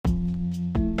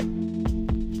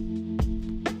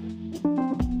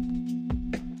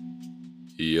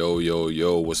Yo, yo,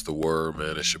 yo, what's the word,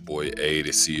 man? It's your boy A, the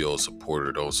CEO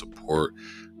Supporter Don't Support,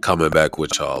 coming back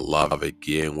with y'all live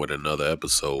again with another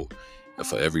episode. And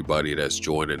for everybody that's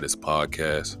joining this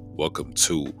podcast, welcome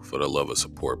to For the Love of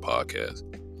Support podcast.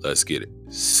 Let's get it.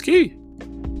 Ski.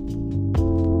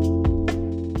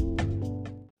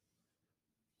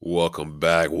 Welcome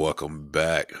back. Welcome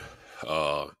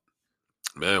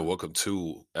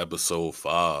to episode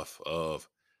 5 of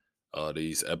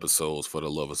these episodes For the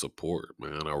Love of Support,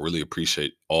 man. I really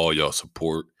appreciate all y'all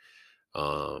support.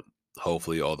 Um,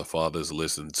 Hopefully all the fathers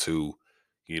listen to,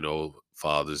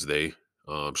 Father's Day.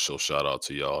 So shout out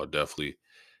to y'all. Definitely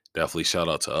shout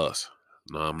out to us.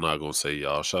 No, I'm not gonna say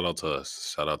y'all. Shout out to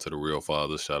us. Shout out to the real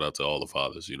fathers. Shout out to all the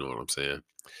fathers. You know what I'm saying?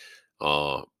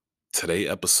 Uh, Today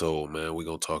episode, man, we're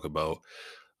gonna talk about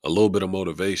a little bit of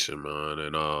motivation, man.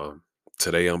 And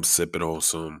today I'm sipping on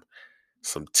some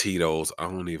Tito's. I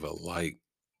don't even like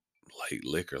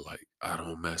liquor. Like I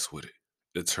don't mess with it.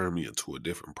 It turned me into a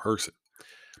different person.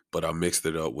 But I mixed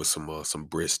it up with some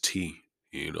brisk tea,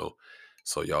 you know.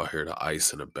 So y'all hear the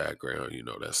ice in the background,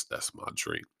 that's my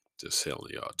drink. Just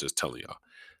telling y'all.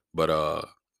 But I'm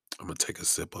gonna take a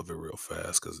sip of it real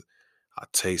fast because I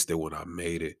tasted when I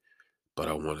made it, but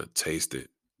I want to taste it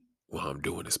while I'm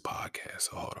doing this podcast.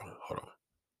 So hold on.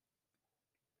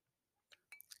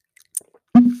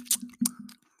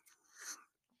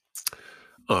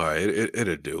 All right,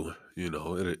 it'll do.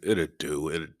 It'll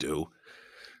do.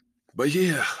 But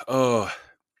yeah,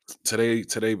 today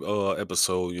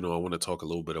episode, I want to talk a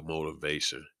little bit of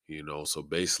motivation. So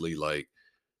basically, like,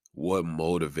 what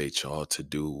motivates y'all to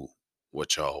do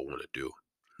what y'all want to do?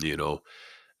 You know,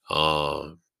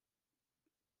 um,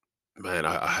 man,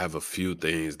 I have a few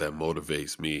things that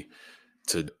motivates me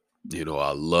to,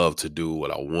 I love to do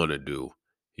what I want to do.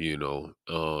 You know,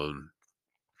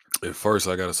 and first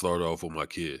I got to start off with my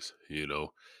kids.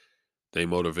 They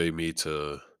motivate me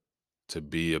to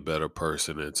be a better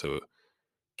person and to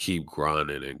keep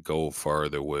grinding and go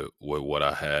further with what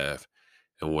I have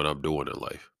and what I'm doing in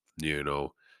life. You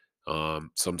know,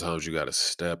 sometimes you got to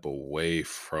step away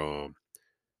from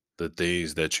the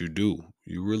things that you do.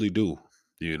 You really do,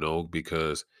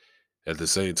 because at the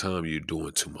same time you're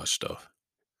doing too much stuff.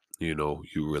 You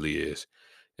really is.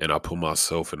 And I put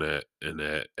myself in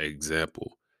that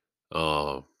example.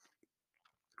 Um,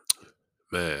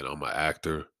 Man, I'm an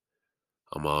actor,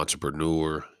 I'm an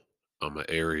entrepreneur, I'm an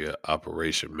area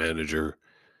operation manager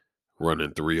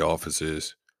running 3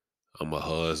 offices. I'm a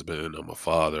husband, I'm a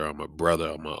father, I'm a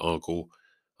brother, I'm an uncle,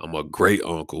 I'm a great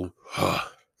uncle. I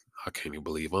can't even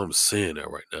believe I'm saying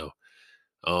that right now.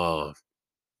 Um,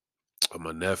 I'm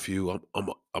a nephew.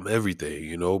 I'm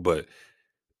everything, But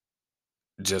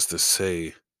just to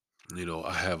say,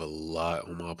 I have a lot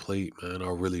on my plate, man. I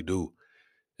really do,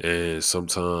 and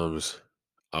sometimes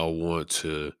I want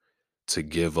to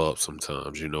give up.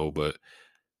 Sometimes, but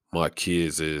my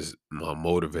kids is my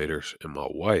motivators, and my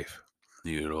wife.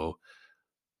 You know,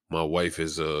 my wife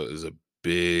is a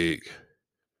big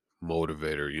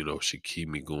motivator. She keep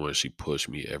me going. She push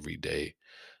me every day.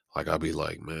 Like I be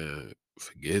like, man,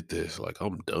 forget this. Like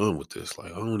I'm done with this.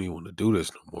 Like I don't even want to do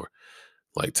this no more.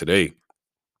 Like today,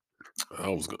 I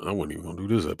wasn't even gonna do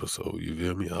this episode. You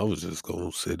feel me? I was just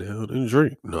gonna sit down and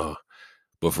drink. Nah,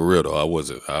 but for real though, I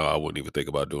wasn't. I wouldn't even think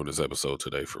about doing this episode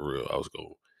today. For real, I was gonna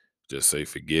just say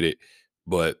forget it.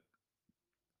 But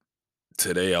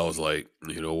today, I was like,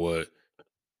 you know what?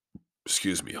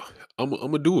 Excuse me. I'm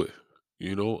gonna do it.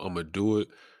 I'm gonna do it.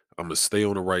 I'm gonna stay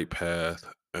on the right path,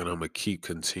 and I'm gonna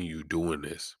continue doing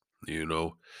this. You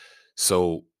know.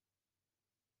 So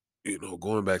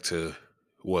going back to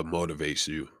what motivates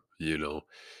you, you know,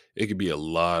 it could be a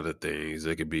lot of things.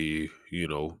 It could be,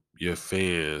 your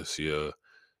fans, your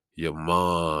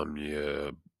mom,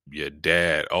 your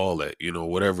dad, all that,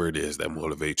 whatever it is that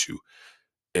motivates you.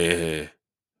 And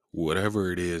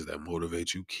whatever it is that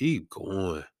motivates you, keep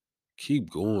going. Keep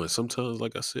going. Sometimes,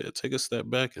 like I said, take a step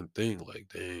back and think like,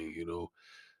 dang,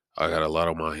 I got a lot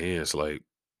on my hands. Like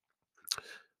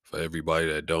for everybody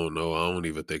that don't know, I don't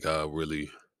even think I really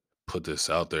put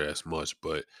this out there as much,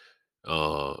 but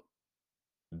uh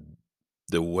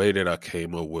the way that I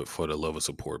came up with For the Love of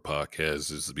Support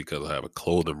podcast is because I have a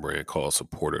clothing brand called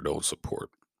Support or Don't Support.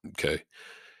 Okay.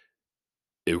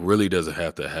 It really doesn't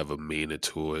have to have a meaning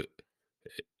to it.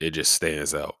 It just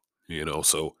stands out,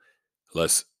 So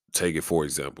let's take it for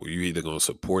example. You either gonna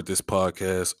support this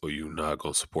podcast or you not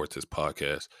gonna support this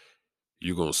podcast.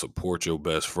 You gonna support your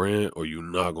best friend or you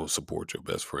not gonna support your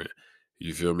best friend.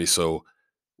 You feel me? So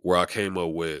where I came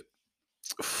up with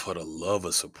For the Love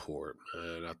of Support,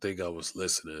 man, I think I was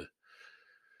listening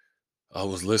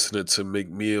to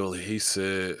McMill, and he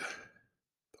said,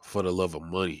 for the love of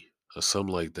money or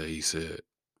something like that. He said,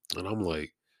 and I'm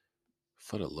like,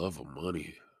 for the love of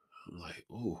money. I'm like,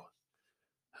 ooh,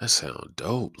 that sound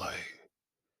dope. Like,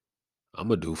 I'm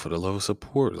gonna do for the love of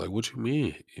support. Like, what you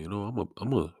mean? I'm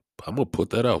gonna put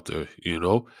that out there.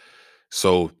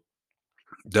 So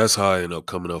that's how I end up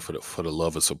coming up for the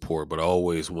love of support. But I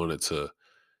always wanted to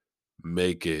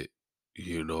make it,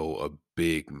 a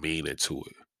big meaning to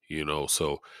it.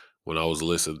 So when I was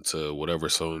listening to whatever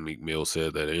song Meek Mill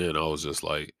said that in, I was just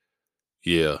like,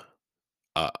 yeah,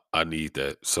 I need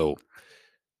that. So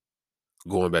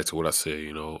going back to what I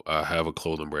said, I have a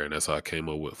clothing brand. That's how I came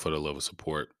up with for the love of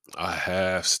support. I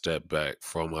have stepped back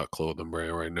from my clothing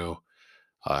brand right now.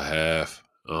 I have,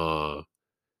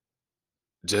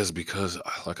 just because,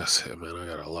 like I said, man, I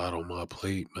got a lot on my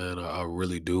plate, man. I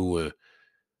really do, and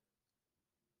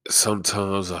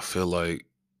sometimes I feel like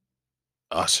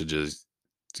I should just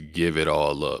give it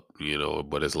all up,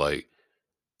 But it's like,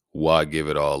 why give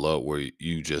it all up where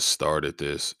you just started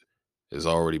this? It's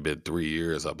already been 3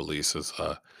 years, I believe, since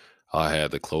I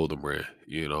had the clothing brand,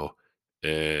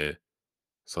 and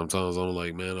sometimes I'm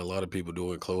like, man, a lot of people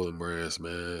doing clothing brands,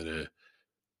 man, and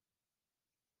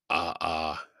I,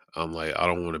 I I'm like, I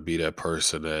don't want to be that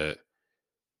person that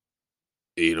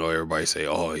everybody say,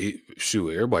 oh, shoot,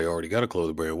 everybody already got a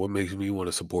clothing brand. What makes me want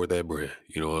to support that brand?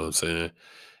 You know what I'm saying?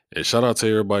 And shout out to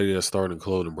everybody that's starting a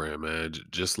clothing brand, man.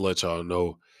 Just to let y'all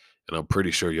know, and I'm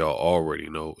pretty sure y'all already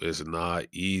know, it's not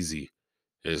easy.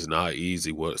 It's not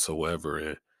easy whatsoever.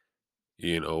 And,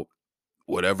 you know,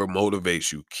 whatever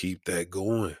motivates you, keep that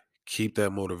going. Keep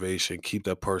that motivation. Keep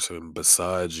that person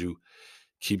beside you.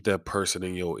 Keep that person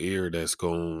in your ear that's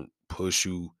going to push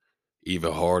you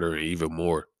even harder and even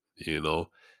more. You know,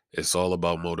 it's all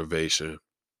about motivation.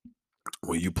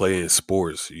 When you play in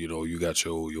sports, you got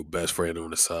your best friend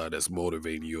on the side that's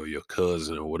motivating you, or your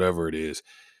cousin, or whatever it is.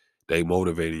 They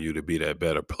motivating you to be that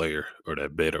better player or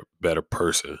that better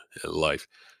person in life.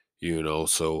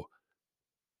 So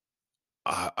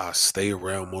I stay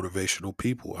around motivational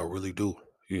people. I really do.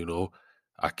 You know,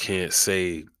 I can't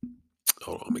say.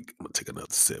 Hold on, I'm gonna take another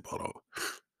sip. Hold on.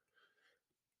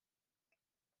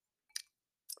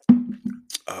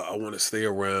 I want to stay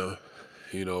around,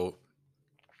 you know,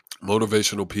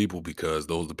 motivational people because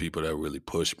those are the people that really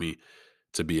push me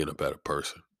to being a better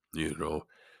person. You know,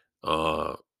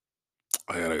 uh,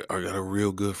 I got a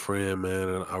real good friend, man,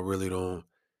 and I really don't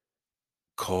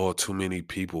call too many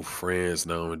people friends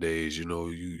nowadays.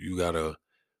 You gotta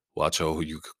watch out who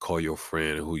you could call your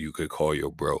friend and who you could call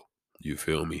your bro. You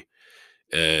feel me?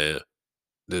 And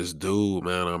this dude,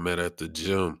 man, I met at the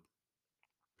gym.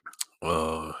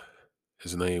 Uh,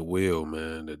 his name Will,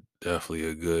 man.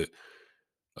 Definitely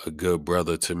a good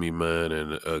brother to me, man,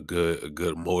 and a good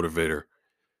motivator,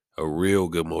 a real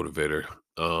good motivator.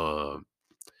 Um,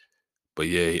 but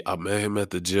yeah, I met him at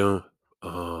the gym.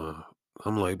 Uh,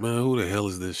 I'm like, man, who the hell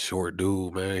is this short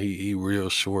dude, man? He real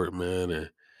short, man, and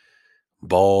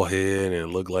bald head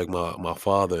and looked like my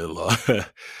father-in-law.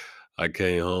 I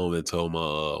came home and told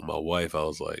my wife, I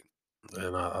was like,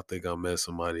 man, I think I met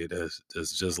somebody that's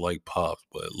just like Pops,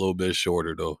 but a little bit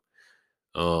shorter though.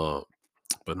 Um,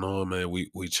 but no, man,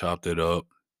 we chopped it up,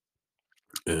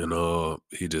 and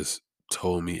he just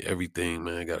told me everything,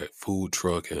 man. Got a food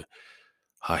truck and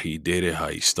how he did it, how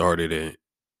he started it,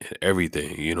 and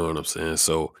everything. You know what I'm saying?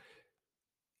 So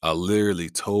I literally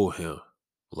told him,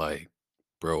 like,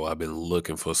 bro, I've been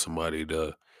looking for somebody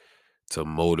to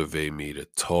motivate me, to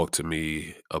talk to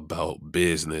me about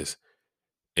business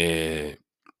and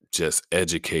just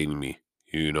educating me,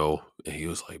 And he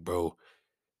was like, bro,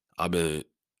 I've been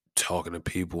talking to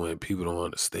people and people don't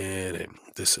understand and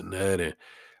this and that. And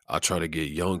I try to get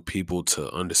young people to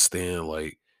understand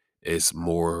like it's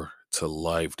more to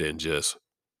life than just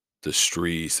the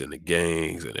streets and the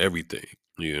gangs and everything.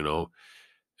 And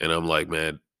I'm like,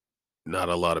 man, not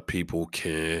a lot of people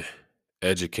can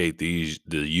educate the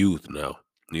youth now.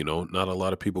 Not a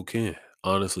lot of people can,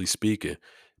 honestly speaking,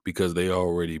 because they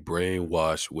already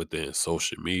brainwashed within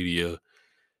social media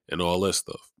and all that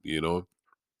stuff.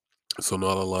 So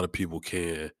not a lot of people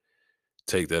can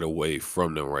take that away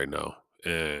from them right now.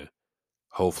 And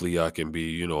hopefully I can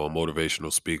be, a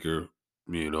motivational speaker,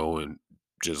 and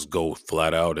just go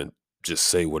flat out and just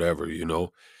say whatever,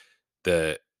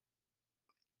 that,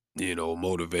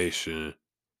 motivation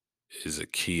is a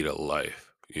key to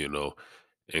life.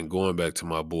 And going back to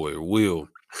my boy Will,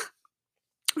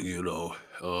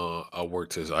 I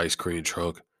worked his ice cream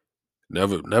truck.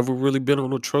 Never really been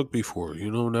on a truck before,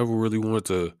 never really wanted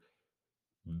to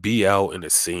be out in the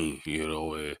scene,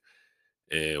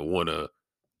 and want to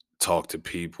talk to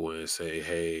people and say,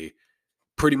 hey,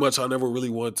 pretty much I never really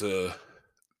want to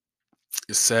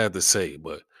It's sad to say,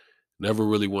 but never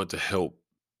really want to help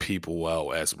people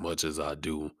out as much as I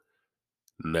do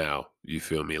now. You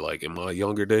feel me? Like in my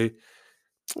younger day,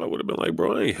 I would have been like,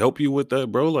 bro, I ain't help you with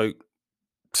that, bro. Like,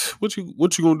 what you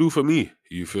gonna do for me?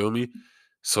 You feel me?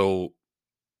 So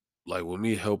like with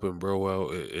me helping bro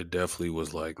out, it definitely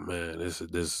was like, man, this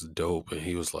is dope. And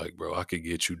he was like, bro, I could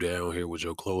get you down here with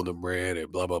your clothing brand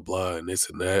and blah blah blah and this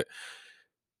and that.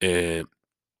 And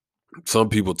some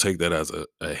people take that as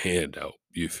a handout.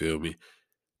 You feel me?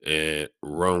 And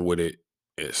run with it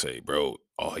and say, bro,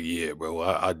 oh yeah, bro,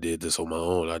 I did this on my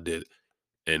own. I did,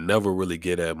 and never really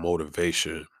get that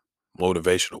motivational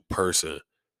person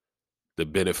the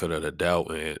benefit of the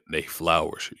doubt and they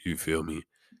flowers. You feel me?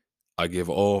 I give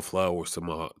all flowers to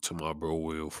my bro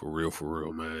Will, for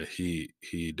real, man. He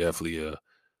definitely a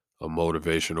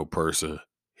motivational person.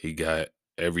 He got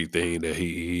everything that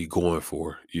he going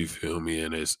for. You feel me?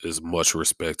 And it's much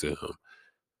respect to him.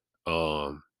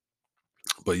 Um,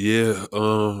 but yeah,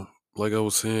 like I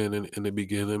was saying in the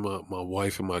beginning, my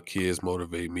wife and my kids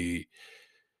motivate me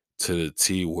to the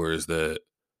T words that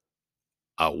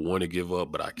I want to give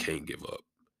up, but I can't give up.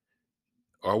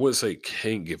 Or I wouldn't say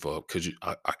can't give up because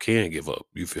I can give up.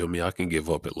 You feel me? I can give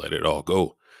up and let it all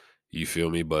go. You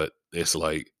feel me? But it's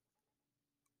like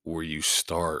where you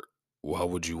start, why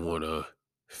would you want to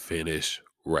finish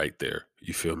right there?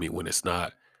 You feel me? When it's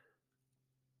not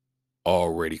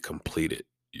already completed.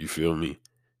 You feel me?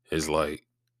 It's like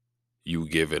you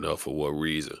giving up for what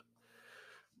reason?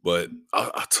 But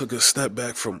I took a step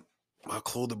back from my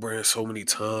clothing brand so many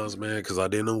times, man, because I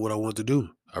didn't know what I wanted to do.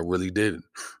 I really didn't.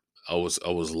 I was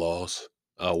lost.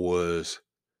 I was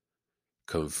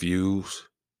confused.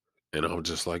 And I'm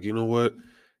just like, you know what?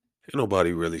 Ain't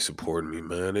nobody really supporting me,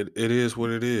 man. It is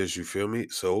what it is. You feel me?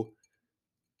 So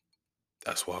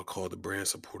that's why I call the brand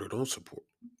support or don't support.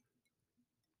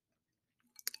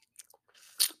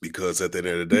 Because at the end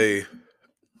of the day,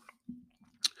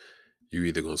 you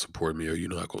either gonna support me or you're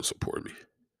not gonna support me.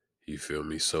 You feel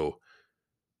me? So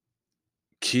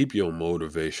keep your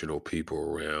motivational people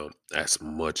around as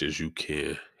much as you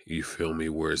can. You feel me?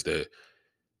 Whereas that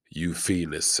you feeding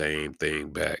the same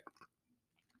thing back.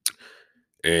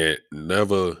 And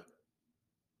never,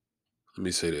 let me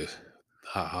say this.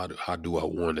 How do I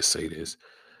want to say this?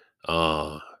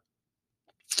 Uh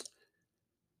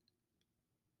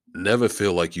Never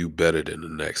feel like you better than the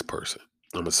next person.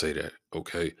 I'm gonna say that,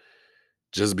 okay?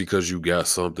 Just because you got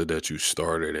something that you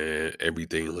started and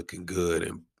everything looking good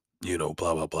and blah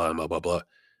blah blah blah blah blah.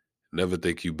 Never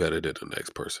think you better than the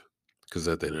next person. Cause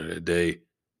at the end of the day,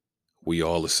 we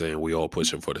all the same. We all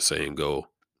pushing for the same goal.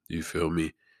 You feel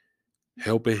me?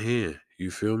 Helping hand.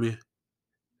 You feel me?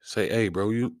 Say, hey,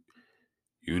 bro, you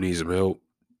need some help.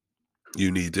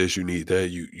 You need this. You need that.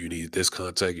 You need this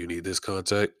contact. You need this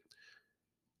contact.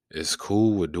 It's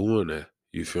cool with doing that.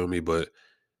 You feel me? But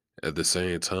at the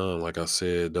same time, like I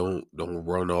said, don't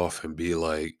run off and be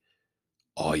like,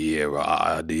 oh yeah, bro,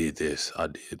 I did this, I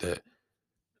did that.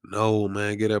 No,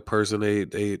 man, get that person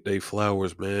they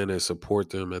flowers, man, and support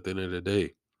them at the end of the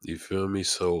day. You feel me?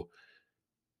 So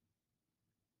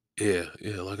yeah,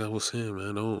 yeah, like I was saying,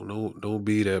 man, don't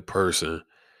be that person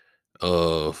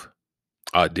of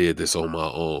I did this on my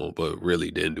own, but really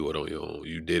didn't do it on your own.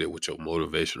 You did it with your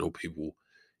motivational people,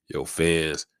 your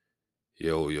fans,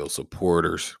 your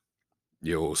supporters,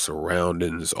 your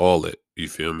surroundings, all that. You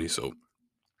feel me? So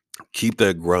keep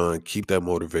that grind, keep that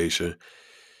motivation,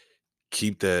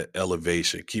 keep that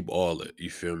elevation, keep all it.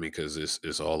 You feel me? Because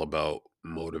it's all about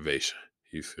motivation.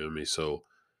 You feel me? So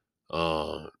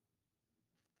um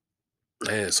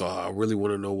man, so I really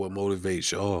want to know what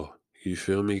motivates y'all. You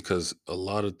feel me? Because a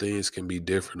lot of things can be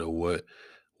different of what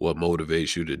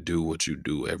motivates you to do what you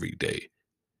do every day.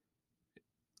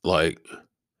 Like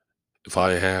if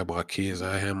I had my kids,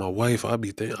 I had my wife, I'd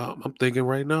be thinking I'm thinking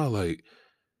right now, like,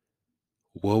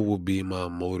 what would be my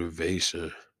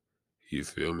motivation? You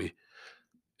feel me?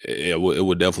 It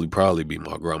would definitely probably be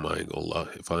my grandma. I ain't gonna lie.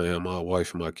 If I had my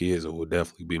wife and my kids, it would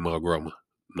definitely be my grandma.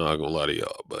 Not gonna lie to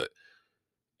y'all. But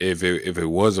if it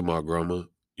wasn't my grandma,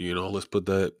 let's put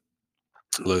that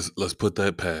let's put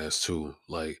that past too.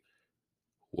 Like,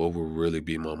 what would really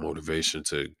be my motivation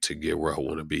to get where I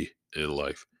want to be in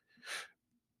life?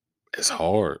 It's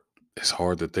hard. It's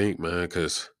hard to think, man,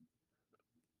 because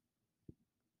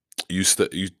you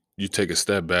take a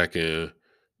step back in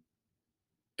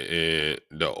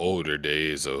the older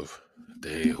days of,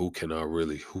 dang, who can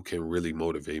really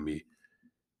motivate me?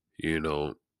 You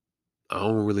know, I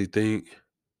don't really think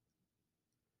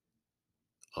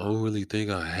I don't really think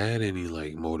I had any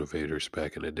like motivators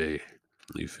back in the day.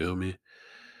 You feel me?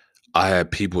 I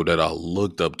had people that I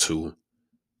looked up to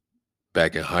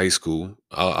back in high school,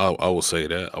 I will say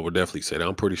that. I would definitely say that.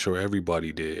 I'm pretty sure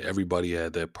everybody did. Everybody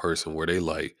had that person where they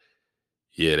like,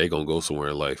 yeah, they gonna go somewhere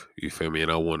in life. You feel me?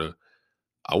 And I wanna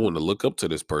look up to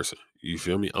this person. You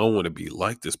feel me? I don't wanna be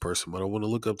like this person, but I wanna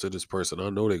look up to this person. I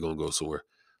know they gonna go somewhere.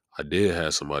 I did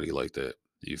have somebody like that.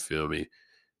 You feel me?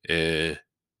 And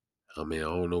I mean, I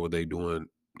don't know what they doing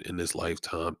in this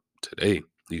lifetime today.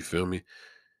 You feel me?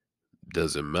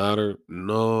 Does it matter?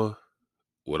 No.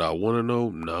 Would I want to know?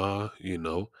 Nah,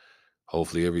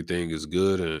 hopefully everything is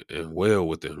good and well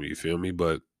with them. You feel me?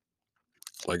 But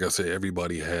like I said,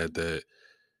 everybody had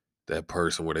that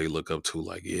person where they look up to,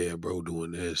 like, yeah, bro,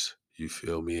 doing this. You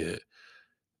feel me? And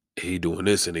he doing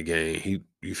this in the game.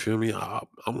 You feel me?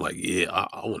 I'm like, yeah,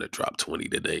 I want to drop 20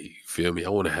 today. You feel me? I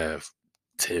want to have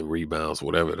 10 rebounds,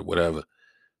 whatever.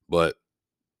 But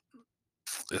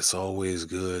it's always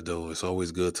good though. It's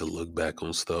always good to look back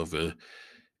on stuff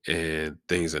and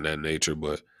things of that nature.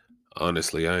 But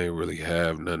honestly, I ain't really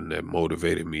have nothing that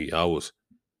motivated me. I was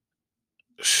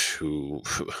shoot,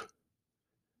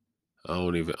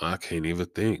 I can't even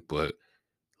think. But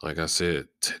like I said,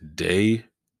 today,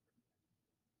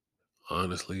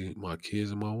 honestly, my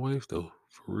kids and my wife though,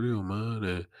 for real, man.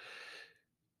 And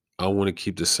I want to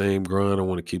keep the same grind. I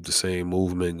want to keep the same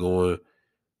movement going.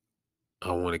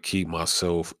 I want to keep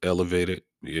myself elevated,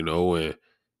 and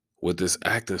with this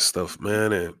acting stuff,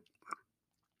 man. And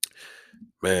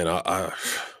man,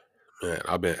 man,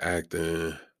 I've been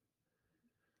acting.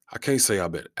 I can't say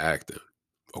I've been acting.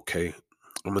 Okay.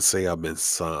 I'm gonna say I've been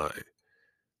signed.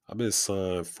 I've been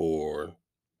signed for,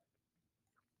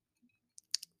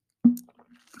 I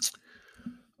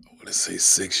want to say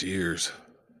 6 years,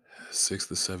 6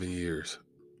 to 7 years.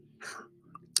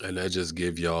 And that just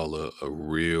give y'all a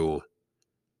real,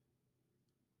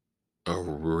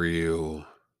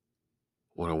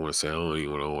 what I want to say. I don't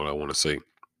even know what I want to say,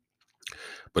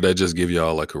 but that just give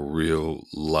y'all like a real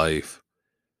life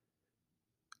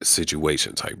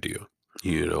situation type deal.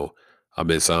 You know, I've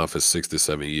been signed for 6 to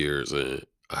 7 years and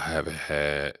I haven't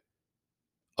had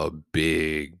a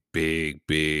big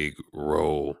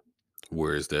role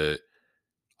where is that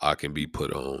I can be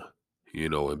put on,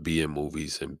 and be in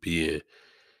movies and be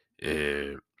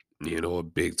in, a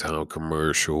big time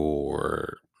commercial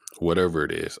or whatever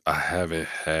it is. I haven't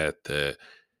had that.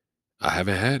 I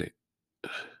haven't had it.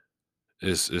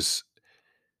 It's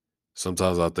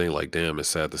sometimes I think like, damn, it's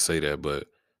sad to say that, but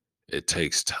it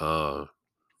takes time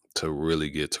to really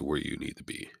get to where you need to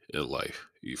be in life.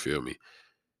 You feel me?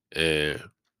 And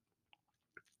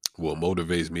what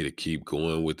motivates me to keep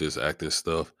going with this acting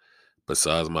stuff,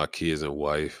 besides my kids and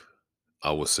wife,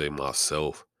 I would say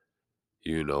myself.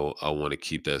 I want to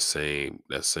keep that same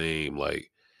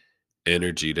like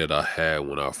energy that I had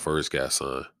when I first got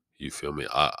signed. You feel me?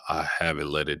 I haven't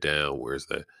let it down. Whereas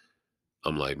that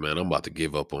I'm like, man, I'm about to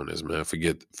give up on this, man.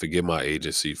 Forget my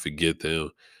agency, forget them.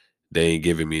 They ain't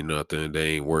giving me nothing.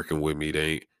 They ain't working with me. They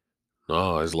ain't.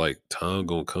 No, it's like time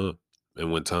gonna come,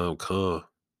 and when time come,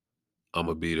 I'm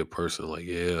gonna be the person like,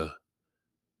 yeah,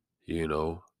 you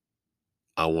know,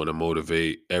 I want to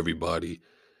motivate everybody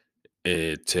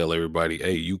and tell everybody,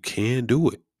 hey, you can do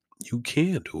it. You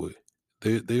can do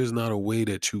it. There's not a way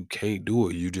that you can't do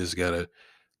it. You just gotta,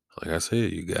 like I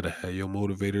said, you gotta have your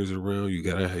motivators around. You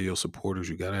gotta have your supporters.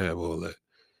 You gotta have all that.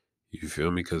 You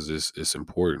feel me? Because it's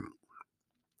important.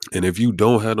 And if you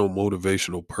don't have no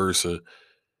motivational person,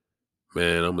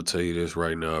 man, I'm gonna tell you this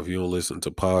right now. If you don't listen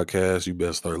to podcasts, you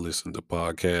better start listening to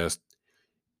podcasts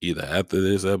either after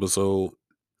this episode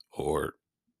or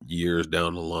years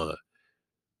down the line.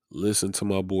 Listen to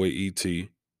my boy ET and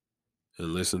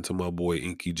listen to my boy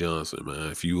Inky Johnson,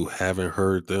 man. If you haven't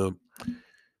heard them,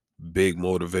 big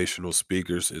motivational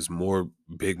speakers. Is more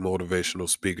big motivational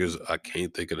speakers. I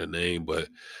can't think of the name, but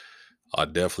I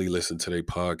definitely listen to their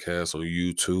podcasts on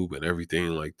YouTube and everything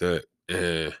like that.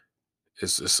 And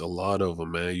it's a lot of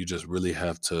them, man. You just really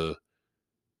have to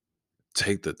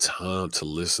take the time to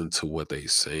listen to what they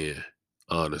saying.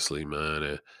 Honestly, man.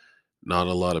 And not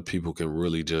a lot of people can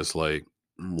really just like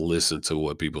listen to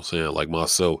what people saying. Like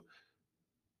myself,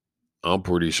 I'm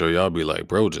pretty sure y'all be like,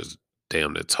 bro, just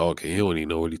damn the talking. He don't even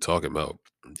know what he talking about.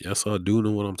 Yes, I do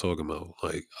know what I'm talking about.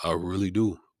 Like, I really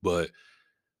do. But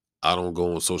I don't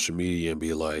go on social media and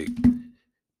be like,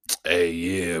 hey,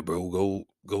 yeah, bro,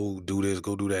 go do this,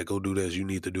 go do that, go do this. You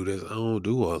need to do this. I don't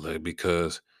do all that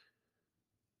because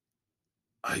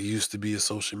I used to be a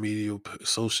social media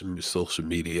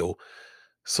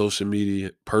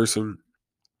person,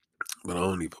 but I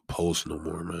don't even post no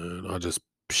more, man. I just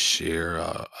share.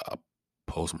 I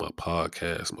post my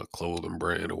podcast, my clothing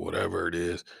brand, or whatever it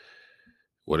is,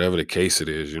 whatever the case it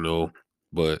is.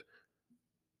 But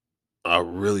I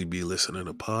really be listening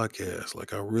to podcasts,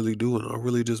 like I really do, and I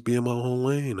really just be in my own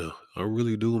lane now. I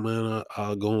really do, man.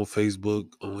 I go on Facebook,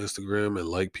 on Instagram, and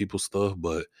like people's stuff,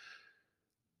 but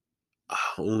I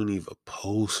don't even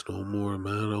post no more,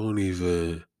 man. I don't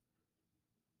even.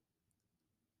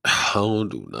 I don't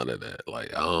do none of that.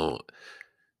 Like I don't.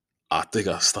 I think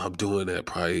I stopped doing that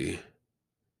probably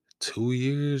 2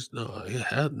 years. No, it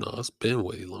had no. It's been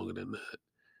way longer than that.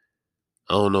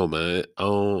 I don't know, man. I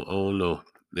don't know.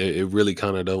 It really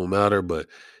kind of don't matter, but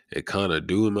it kind of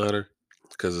do matter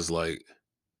because it's like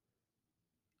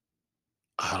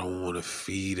I don't want to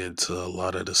feed into a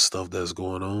lot of the stuff that's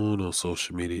going on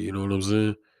social media. You know what I'm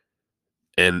saying?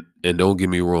 And don't get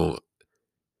me wrong,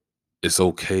 it's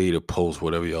okay to post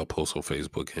whatever y'all post on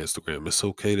Facebook, and Instagram. It's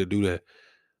okay to do that.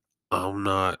 I'm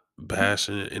not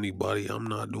bashing anybody. I'm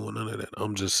not doing none of that.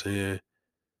 I'm just saying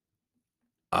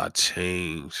I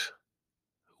change.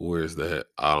 Whereas that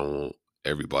I don't want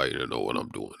everybody to know what I'm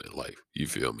doing in life. You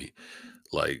feel me?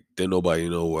 Like, didn't nobody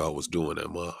know what I was doing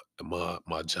at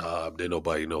my job. Didn't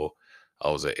nobody know I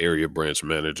was an area branch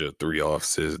manager, 3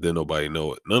 offices. Didn't nobody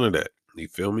know it. None of that. You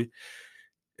feel me?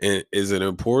 And is it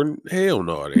important? Hell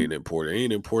no, it ain't important. It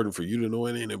ain't important for you to know.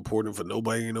 It ain't important for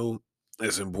nobody to know.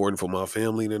 It's important for my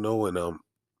family to know. And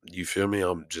you feel me?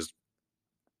 I'm just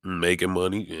making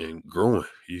money and growing.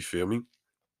 You feel me?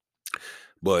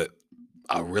 But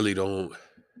I really don't.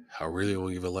 I really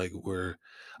don't even like where.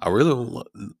 I really don't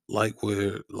like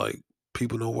where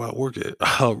people know where I work at.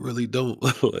 I really don't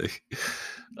like.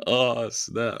 Oh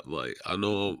snap! Like I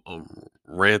know I'm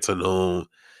ranting on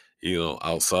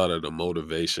outside of the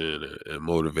motivation and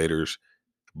motivators,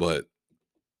 but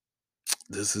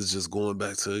this is just going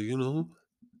back to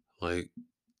like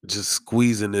just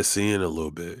squeezing this in a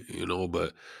little bit,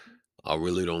 But I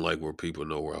really don't like where people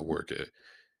know where I work at.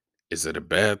 Is it a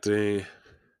bad thing?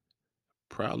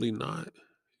 Probably not.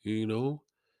 You know,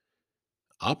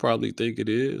 I probably think it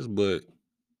is, but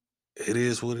it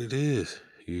is what it is.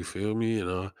 You feel me?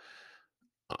 And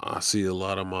I see a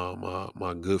lot of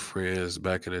my good friends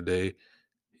back in the day.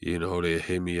 They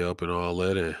hit me up and all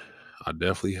that, and I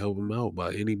definitely help them out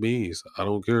by any means. I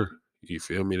don't care. You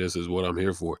feel me? This is what I'm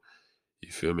here for.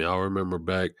 You feel me? I remember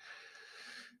back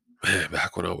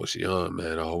when I was young,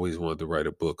 man. I always wanted to write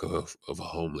a book of a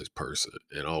homeless person,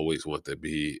 and I always wanted to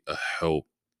be a help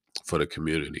for the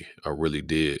community. I really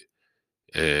did,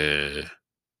 and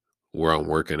where I'm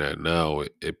working at now,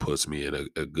 it puts me in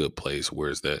a good place.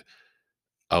 Whereas that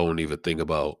I don't even think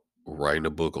about writing a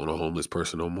book on a homeless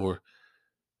person no more.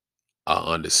 I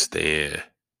understand.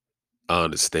 I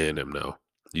understand them now.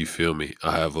 You feel me?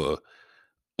 I have a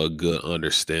good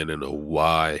understanding of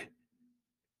why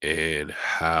and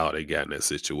how they got in that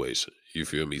situation. You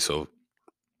feel me? So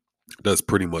that's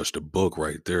pretty much the book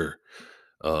right there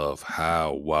of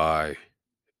how, why,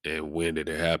 and when did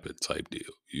it happen type deal.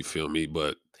 You feel me?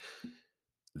 But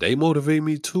they motivate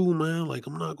me too, man. Like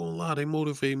I'm not gonna lie, they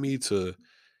motivate me to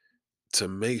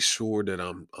make sure that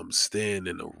I'm staying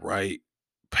in the right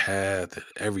path and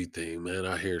everything, man.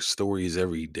 I hear stories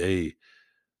every day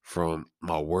from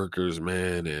my workers,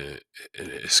 man, and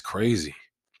it's crazy.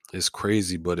 It's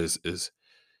crazy, but it's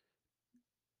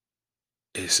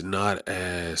not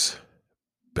as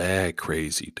bad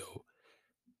crazy though,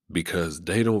 because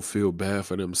they don't feel bad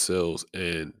for themselves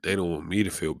and they don't want me to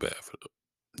feel bad for them.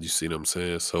 You see what I'm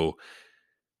saying? So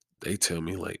they tell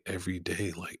me like every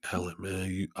day, like Alan,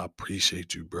 man, I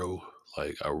appreciate you, bro.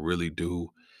 Like I really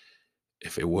do.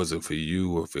 If it wasn't for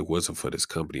you or if it wasn't for this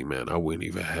company, man, I wouldn't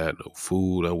even had no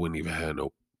food. I wouldn't even had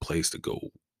no place to go,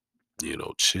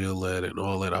 chill at and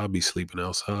all that. I'd be sleeping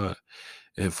outside.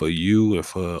 And for you and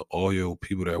for all your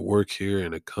people that work here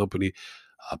in the company,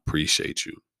 I appreciate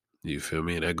you. You feel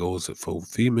me? And that goes for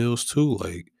females too.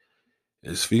 Like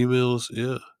it's females,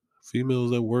 yeah.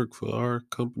 Females that work for our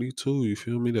company too. You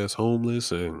feel me? That's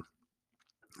homeless and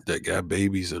that got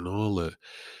babies and all that.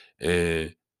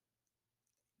 And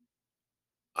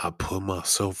I put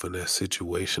myself in that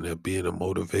situation of being a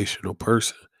motivational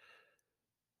person.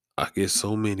 I get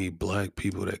so many black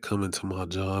people that come into my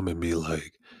job and be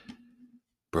like,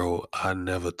 bro, I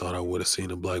never thought I would have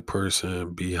seen a black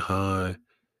person behind,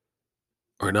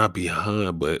 or not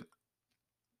behind, but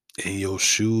in your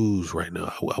shoes right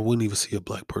now. I wouldn't even see a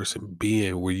black person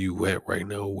being where you at right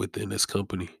now within this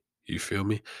company. You feel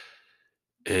me?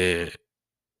 And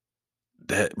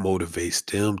that motivates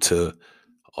them to,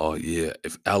 oh yeah,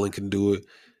 if Alan can do it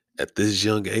at this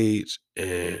young age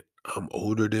and I'm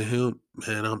older than him,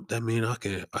 man, that mean I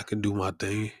can do my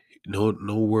thing. No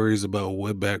worries about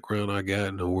what background I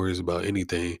got, no worries about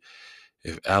anything.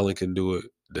 If Alan can do it,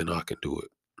 then I can do it.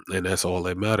 And that's all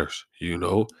that matters,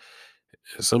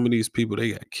 And some of these people,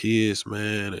 they got kids,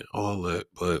 man, and all that.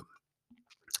 But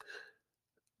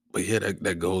yeah,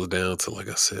 that goes down to, like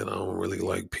I said, I don't really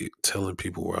like telling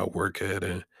people where I work at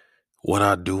and what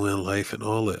I do in life and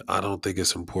all that. I don't think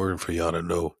it's important for y'all to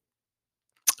know.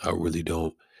 I really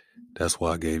don't. That's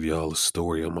why I gave y'all a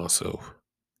story of myself.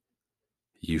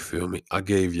 You feel me? I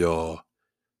gave y'all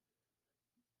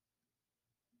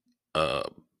a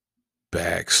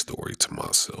backstory to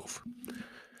myself.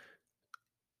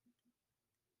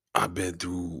 I've been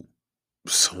through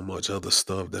so much other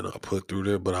stuff that I put through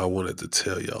there, but I wanted to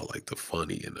tell y'all like the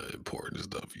funny and the important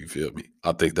stuff. You feel me?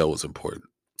 I think that was important.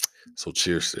 So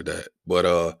cheers to that. But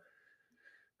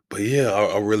yeah,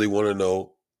 I really want to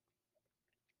know.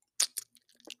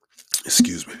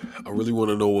 Excuse me. I really want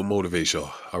to know what motivates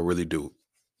y'all. I really do.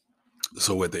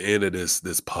 So at the end of this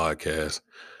podcast,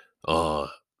 uh,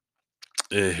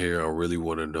 in here, I really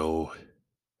want to know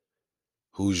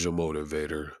who's your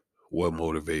motivator, what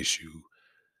motivates you,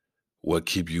 what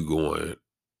keep you going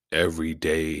every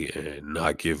day and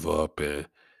not give up and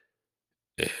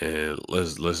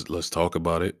let's talk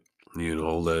about it. You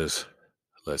know,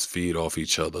 let's feed off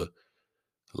each other.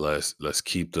 Let's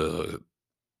keep the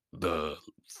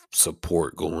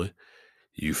support going.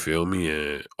 You feel me?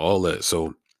 And all that.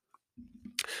 So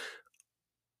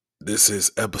this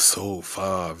is episode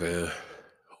 5, and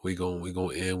we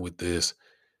gonna end with this.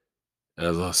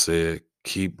 As I said,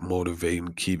 keep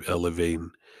motivating, keep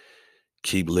elevating,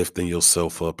 keep lifting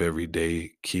yourself up every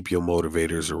day, keep your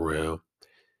motivators around,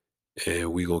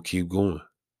 and we gonna keep going.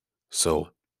 So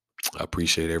I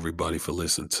appreciate everybody for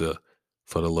listening to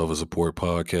For the Love of Support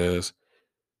podcast.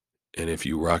 And if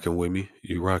you rocking with me,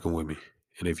 you rocking with me.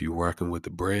 And if you rocking with the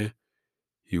brand,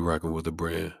 you rocking with the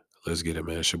brand. Let's get it,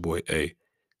 man. It's your boy A.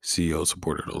 CEO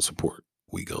supporter don't support.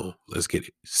 We gone. Let's get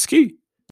it. Ski.